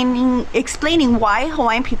explaining why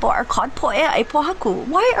Hawaiian people are called Po'e ai Pohaku.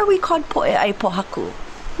 Why are we called Po'e ai Pohaku?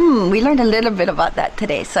 We learned a little bit about that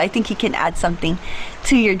today, so I think you can add something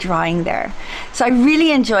to your drawing there. So I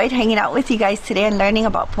really enjoyed hanging out with you guys today and learning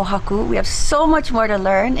about Pohaku. We have so much more to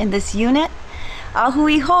learn in this unit.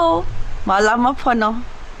 Ahui ho, malama pono.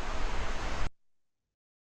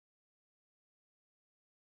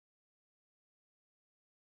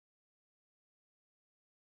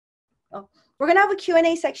 Oh, we're gonna have a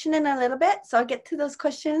Q&A section in a little bit, so I'll get to those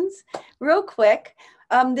questions real quick.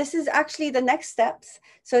 This is actually the next steps.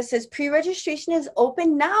 So it says pre-registration is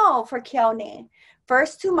open now for Ao Nei.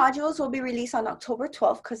 First 2 modules will be released on October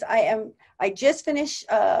 12th because I just finished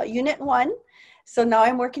unit 1. So now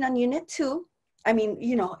I'm working on unit 2. I mean,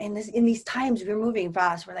 you know, in these times we're moving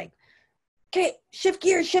fast. We're like, okay, shift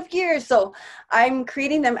gears, shift gears. So I'm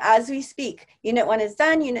creating them as we speak. Unit 1 is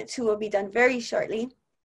done. Unit 2 will be done very shortly.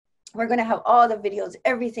 We're going to have all the videos,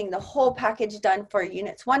 everything, the whole package done for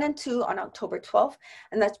units 1 and 2 on October 12th.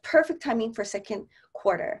 And that's perfect timing for second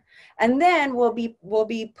quarter. And then we'll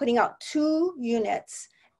be putting out 2 units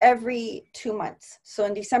every 2 months. So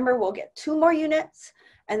in December, we'll get 2 more units.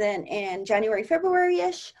 And then in January,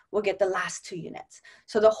 February-ish, we'll get the last 2 units.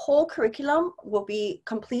 So the whole curriculum will be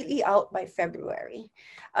completely out by February.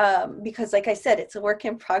 Because like I said, it's a work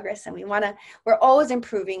in progress and we're always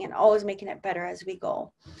improving and always making it better as we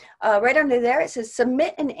go. Right under there, it says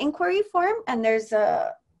submit an inquiry form, and there's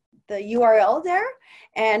the URL there.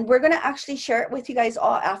 And we're gonna actually share it with you guys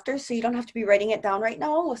all after, so you don't have to be writing it down right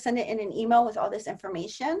now. We'll send it in an email with all this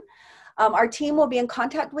information. Our team will be in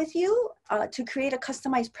contact with you to create a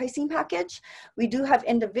customized pricing package. We do have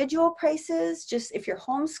individual prices, just if you're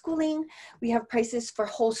homeschooling. We have prices for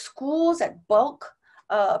whole schools at bulk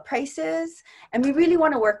prices, and we really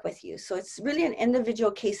want to work with you. So it's really an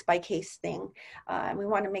individual case-by-case thing, and we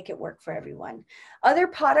want to make it work for everyone. Other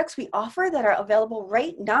products we offer that are available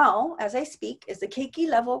right now, as I speak, is the Keiki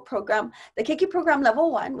level program, the Keiki program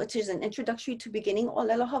level 1, which is an introductory to beginning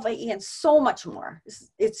Olelo Hawaii, and so much more.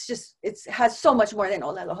 It has so much more than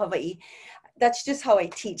Olelo Hawaii. That's just how I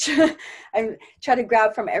teach. I try to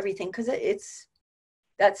grab from everything because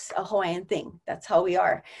that's a Hawaiian thing. That's how we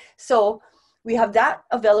are. So we have that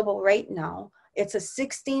available right now. It's a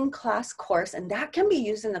 16-class course, and that can be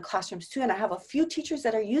used in the classrooms too. And I have a few teachers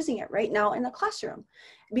that are using it right now in the classroom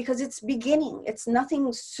because it's beginning. It's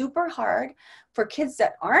nothing super hard. For kids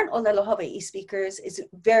that aren't Olelo Hawaii speakers, it's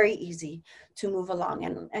very easy to move along,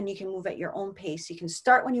 and you can move at your own pace. You can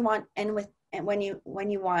start when you want and when you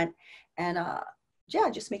want, and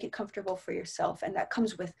yeah, just make it comfortable for yourself. And that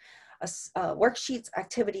comes with worksheets,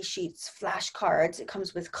 activity sheets, flashcards. It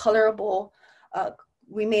comes with colorable.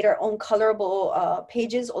 We made our own colorable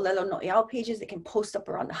pages, Olelo no Iao pages. They can post up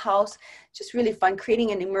around the house. Just really fun,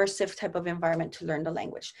 creating an immersive type of environment to learn the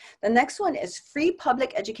language. The next one is free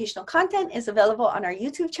public educational content is available on our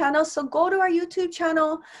YouTube channel. So go to our YouTube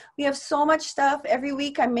channel. We have so much stuff. Every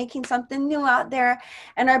week I'm making something new out there.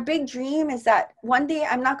 And our big dream is that one day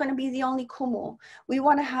I'm not going to be the only kumu. We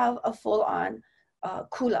want to have a full-on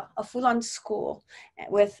kula, a full-on school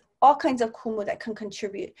with all kinds of kumu that can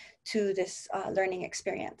contribute to this learning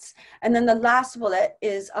experience. And then the last bullet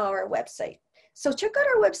is our website. So check out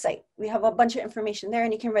our website. We have a bunch of information there,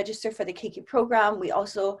 and you can register for the Keiki program. We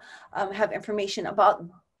also have information about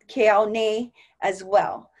Ao Nei as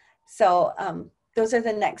well. So those are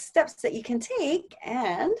the next steps that you can take.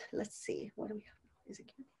 And let's see, what do we have? Is it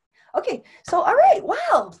cute? Okay, so all right,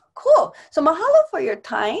 wow, cool. So mahalo for your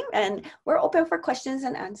time, and we're open for questions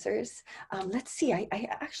and answers. Let's see, I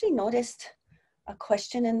actually noticed a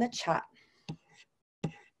question in the chat.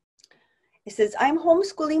 It says, I'm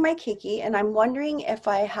homeschooling my Keiki, and I'm wondering if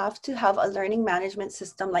I have to have a learning management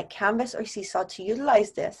system like Canvas or Seesaw to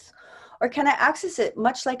utilize this, or can I access it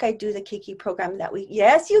much like I do the Keiki program that week?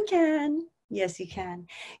 Yes, you can. Yes, you can.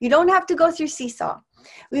 You don't have to go through Seesaw.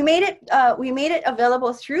 We made it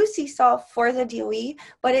available through Seesaw for the DOE,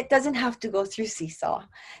 but it doesn't have to go through Seesaw.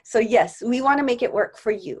 So yes, we want to make it work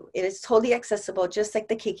for you. It is totally accessible, just like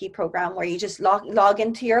the Keiki program, where you just log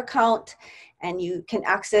into your account and you can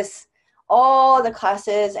access all the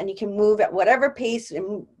classes, and you can move at whatever pace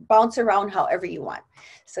and bounce around however you want.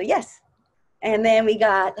 So yes. And then we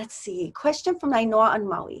got, let's see, question from Nainoa on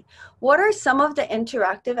Maui. What are some of the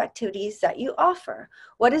interactive activities that you offer?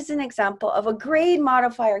 What is an example of a grade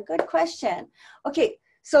modifier? Good question. Okay,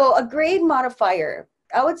 so a grade modifier,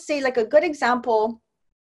 I would say like a good example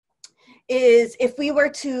is if we were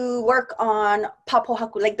to work on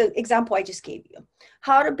papohaku, like the example I just gave you,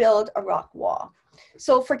 how to build a rock wall.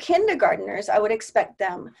 So for kindergartners, I would expect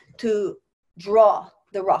them to draw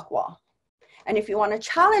the rock wall. And if you want to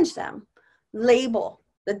challenge them, label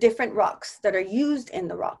the different rocks that are used in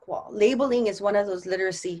the rock wall. Labeling is one of those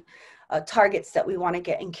literacy targets that we want to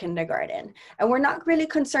get in kindergarten. And we're not really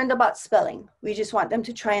concerned about spelling. We just want them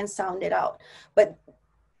to try and sound it out. But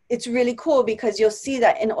it's really cool because you'll see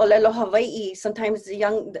that in Olelo, Hawaii, sometimes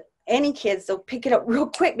any kids, they'll pick it up real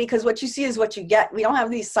quick because what you see is what you get. We don't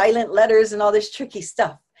have these silent letters and all this tricky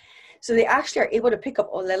stuff. So they actually are able to pick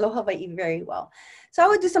up Olelo, Hawaii very well. So I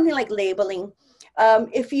would do something like labeling.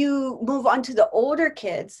 If you move on to the older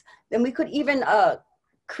kids, then we could even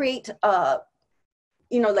create,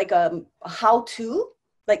 like a how-to,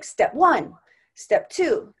 like step 1, step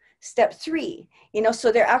 2, step 3,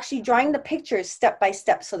 so they're actually drawing the pictures step by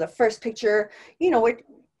step. So the first picture, we're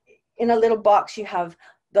in a little box, you have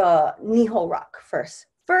the Niho rock first.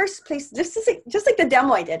 First place, this is just like the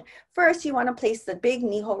demo I did. First, you want to place the big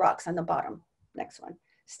Niho rocks on the bottom. Next one.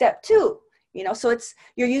 Step 2, so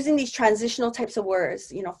you're using these transitional types of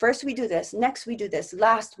words. First we do this, next we do this,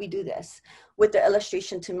 last we do this, with the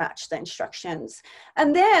illustration to match the instructions.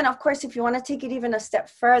 And then, of course, if you want to take it even a step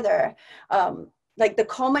further, like the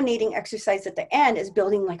culminating exercise at the end is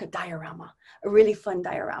building like a diorama, a really fun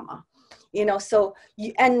diorama. So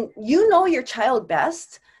you know your child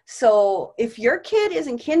best. So if your kid is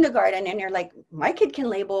in kindergarten and you're like, my kid can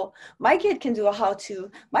label, my kid can do a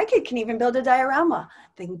how-to, my kid can even build a diorama,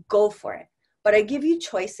 then go for it. But I give you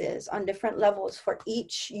choices on different levels for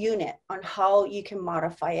each unit on how you can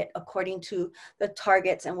modify it according to the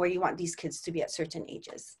targets and where you want these kids to be at certain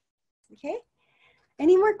ages. Okay?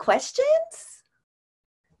 Any more questions?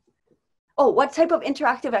 Oh, what type of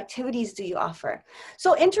interactive activities do you offer?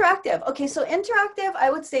 So interactive. Okay, so interactive, I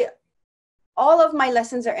would say all of my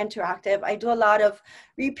lessons are interactive. I do a lot of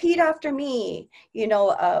repeat after me,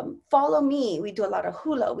 follow me. We do a lot of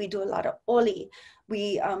hula. We do a lot of oli.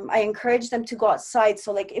 I encourage them to go outside.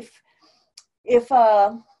 So like if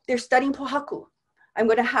they're studying pohaku, I'm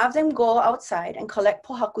going to have them go outside and collect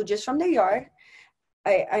pohaku just from their yard.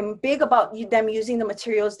 I'm big about them using the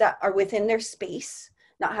materials that are within their space,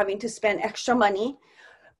 not having to spend extra money.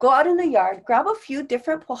 Go out in the yard, grab a few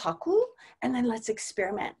different pohaku, and then let's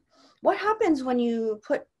experiment. What happens when you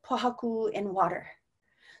put pohaku in water?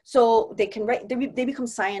 So they can write, they become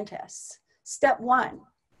scientists. Step 1,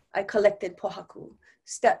 I collected pohaku.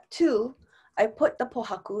 Step 2, I put the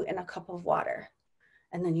pohaku in a cup of water.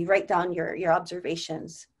 And then you write down your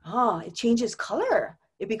observations. It changes color.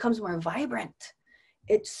 It becomes more vibrant.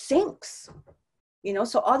 It sinks,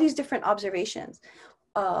 so all these different observations.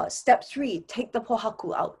 Step 3, take the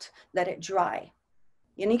pohaku out, let it dry.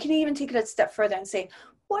 And you can even take it a step further and say,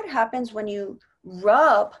 what happens when you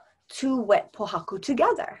rub 2 wet pohaku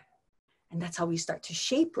together? And that's how we start to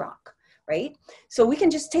shape rock, right? So we can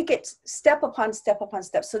just take it step upon step upon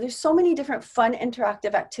step. So there's so many different fun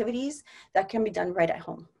interactive activities that can be done right at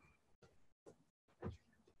home.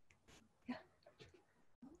 Yeah.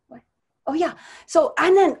 What? Oh yeah. So,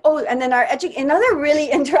 and then another really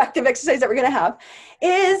interactive exercise that we're going to have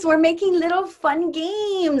is we're making little fun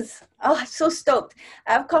games. Oh, I'm so stoked.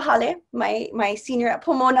 I have Kahale, my senior at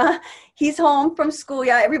Pomona. He's home from school.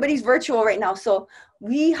 Yeah, everybody's virtual right now. So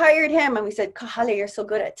we hired him and we said, Kahale, you're so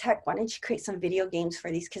good at tech. Why don't you create some video games for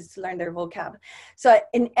these kids to learn their vocab? So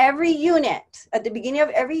in every unit, at the beginning of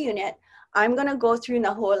every unit, I'm going to go through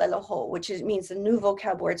Nahualaloho, which means the new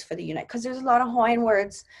vocab words for the unit, because there's a lot of Hawaiian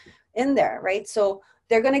words in there, right? So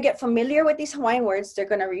they're going to get familiar with these Hawaiian words. They're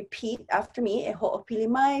going to repeat after me. E ho'opili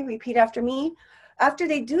mai, repeat after me. After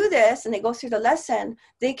they do this and they go through the lesson,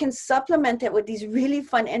 they can supplement it with these really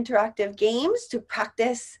fun interactive games to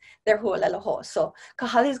practice their hua'olelo. So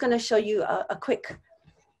Kahale is going to show you a quick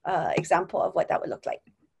example of what that would look like.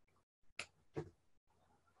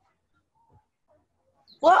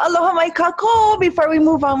 Well, aloha mai kako. Before we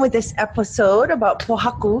move on with this episode about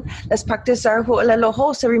pohaku, let's practice our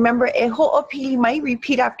hua'olelo. So remember, e ho'opili mai,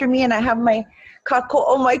 repeat after me, and I have my kako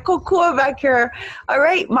o mai kokua back here. All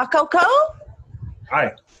right, makaukau.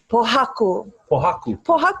 Hi. Pohaku. Pohaku.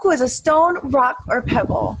 Pohaku is a stone, rock, or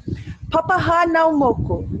pebble.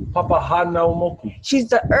 Papahanaumoku. Papahanaumoku. She's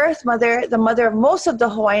the earth mother, the mother of most of the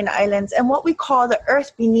Hawaiian Islands, and what we call the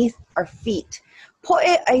earth beneath our feet. Poe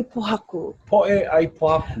ai pohaku. Poe ai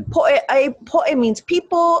pohaku. Poe means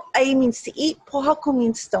people, ai means to eat, pohaku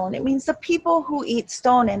means stone. It means the people who eat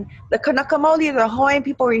stone, and the Kanaka Maoli, the Hawaiian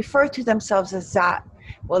people, refer to themselves as that.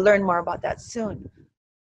 We'll learn more about that soon.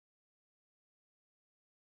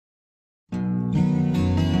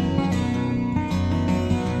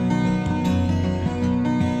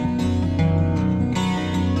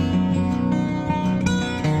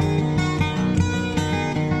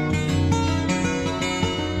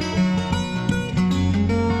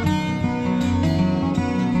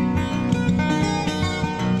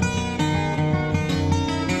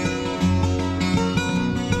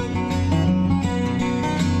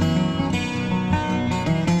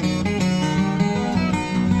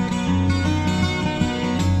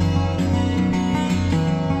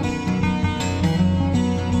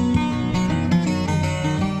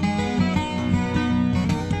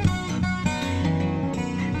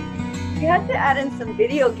 You had to add in some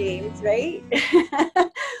video games, right?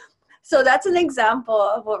 So that's an example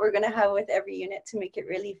of what we're going to have with every unit to make it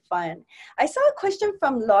really fun. I saw a question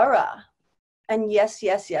from Laura. And yes,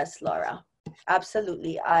 Laura.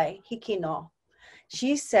 Absolutely. Hikino.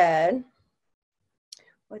 She said,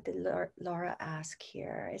 what did Laura ask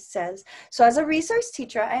here? It says, so as a resource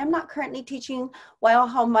teacher, I am not currently teaching while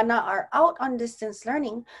Haumana are out on distance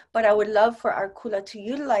learning, but I would love for our kula to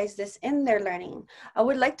utilize this in their learning. I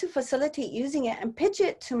would like to facilitate using it and pitch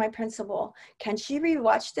it to my principal. Can she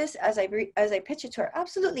rewatch this as I pitch it to her?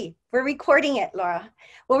 Absolutely. We're recording it, Laura.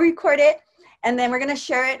 We'll record it. And then we're going to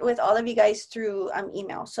share it with all of you guys through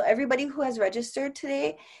email. So everybody who has registered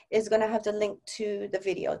today is going to have the link to the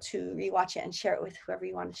video to rewatch it and share it with whoever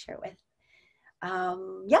you want to share it with.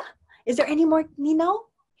 Yeah. Is there any more, Nino?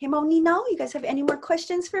 Himo, Nino? You guys have any more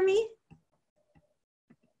questions for me?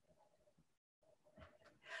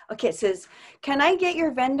 Okay, it says, can I get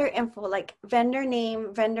your vendor info, like vendor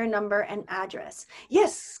name, vendor number, and address?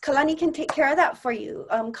 Yes, Kalani can take care of that for you.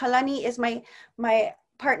 Kalani is my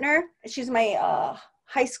partner. She's my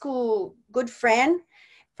high school good friend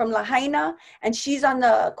from Lahaina, and she's on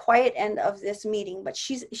the quiet end of this meeting, but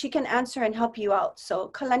she can answer and help you out. So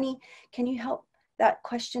Kalani, can you help that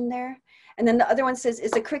question there? And then the other one says,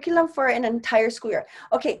 is the curriculum for an entire school year?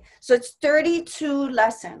 Okay, so it's 32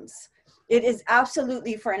 lessons. It is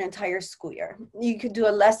absolutely for an entire school year. You could do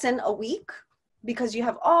a lesson a week because you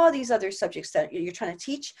have all these other subjects that you're trying to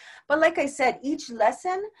teach. But like I said, each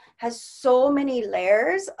lesson has so many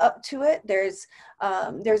layers up to it. There's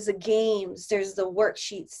the games, there's the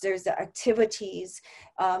worksheets, there's the activities,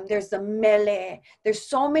 there's the mele. There's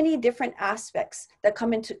so many different aspects that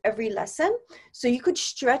come into every lesson. So you could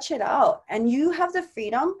stretch it out and you have the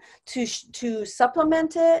freedom to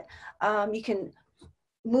supplement it. You can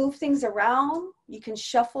move things around, you can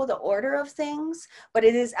shuffle the order of things, but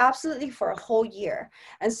it is absolutely for a whole year.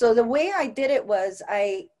 And so the way I did it was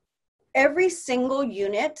every single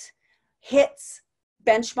unit hits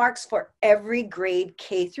benchmarks for every grade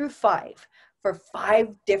K through 5 for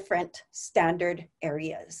 5 different standard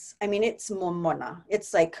areas. I mean, it's momona.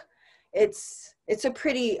 It's like, it's a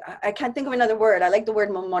pretty, I can't think of another word. I like the word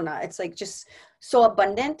momona. It's like just so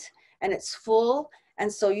abundant and it's full. And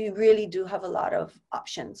so you really do have a lot of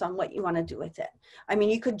options on what you want to do with it. I mean,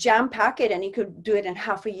 you could jam pack it and you could do it in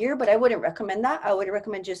half a year, but I wouldn't recommend that. I would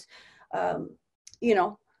recommend just,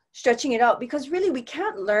 stretching it out, because really we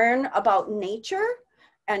can't learn about nature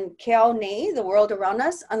and Ao Nei, the world around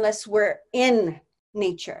us, unless we're in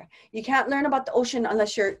nature. You can't learn about the ocean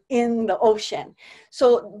unless you're in the ocean.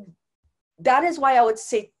 So that is why I would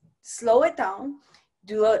say slow it down,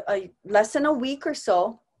 do a lesson a week or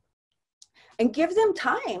so, and give them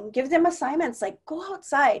time, give them assignments, like go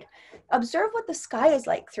outside, observe what the sky is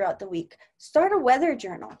like throughout the week, start a weather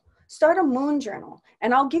journal, start a moon journal,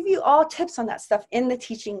 and I'll give you all tips on that stuff in the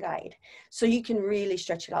teaching guide so you can really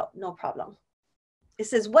stretch it out, no problem. It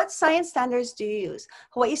says, what science standards do you use?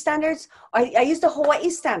 Hawaii standards? I use the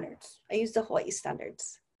Hawaii standards. I use the Hawaii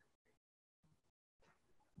standards.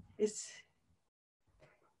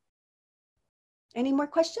 Any more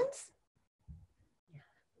questions?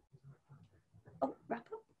 Oh, wrap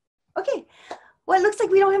up. Okay. Well, it looks like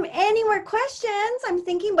we don't have any more questions, I'm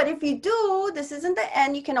thinking, but if you do, this isn't the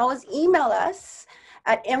end. You can always email us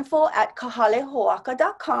at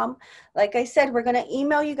info@kahalehoaka.com. Like I said, we're going to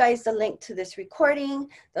email you guys the link to this recording,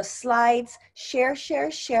 the slides, share.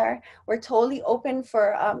 We're totally open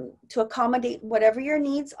for to accommodate whatever your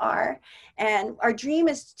needs are. And our dream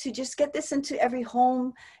is to just get this into every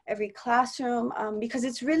home, every classroom, because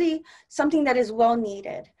it's really something that is well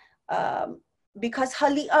needed. Because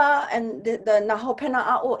Hali'a and the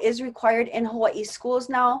Nahopena'a'o is required in Hawaii schools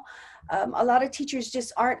now, a lot of teachers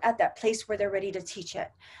just aren't at that place where they're ready to teach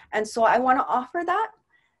it. And so I want to offer that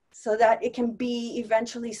so that it can be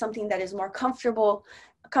eventually something that is more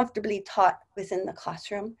comfortably taught within the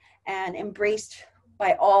classroom and embraced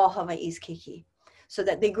by all Hawaii's keiki, so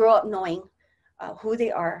that they grow up knowing who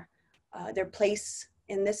they are, their place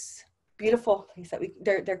in this beautiful place that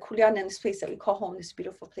their kuleana in this place that we call home, this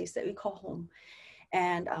beautiful place that we call home.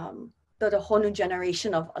 And the whole new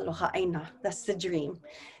generation of aloha aina. That's the dream.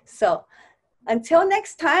 So until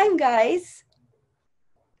next time, guys.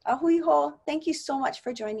 Ahui ho. Thank you so much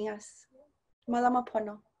for joining us. Malama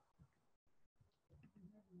pono.